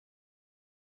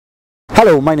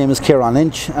Hello, my name is Ciaran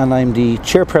Lynch and I'm the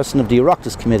Chairperson of the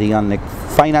Oireachtas Committee on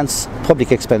Finance,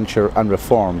 Public Expenditure and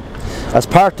Reform. As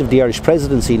part of the Irish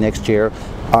Presidency next year,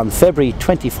 on February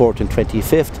 24th and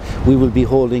 25th, we will be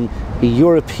holding a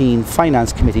European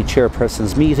Finance Committee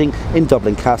Chairpersons meeting in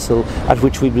Dublin Castle, at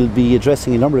which we will be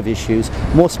addressing a number of issues,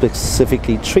 most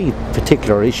specifically three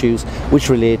particular issues which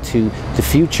relate to the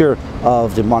future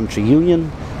of the monetary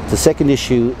union. The second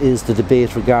issue is the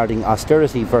debate regarding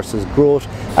austerity versus growth,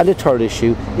 and the third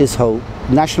issue is how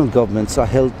national governments are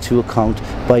held to account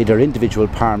by their individual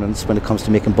parliaments when it comes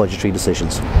to making budgetary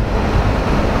decisions.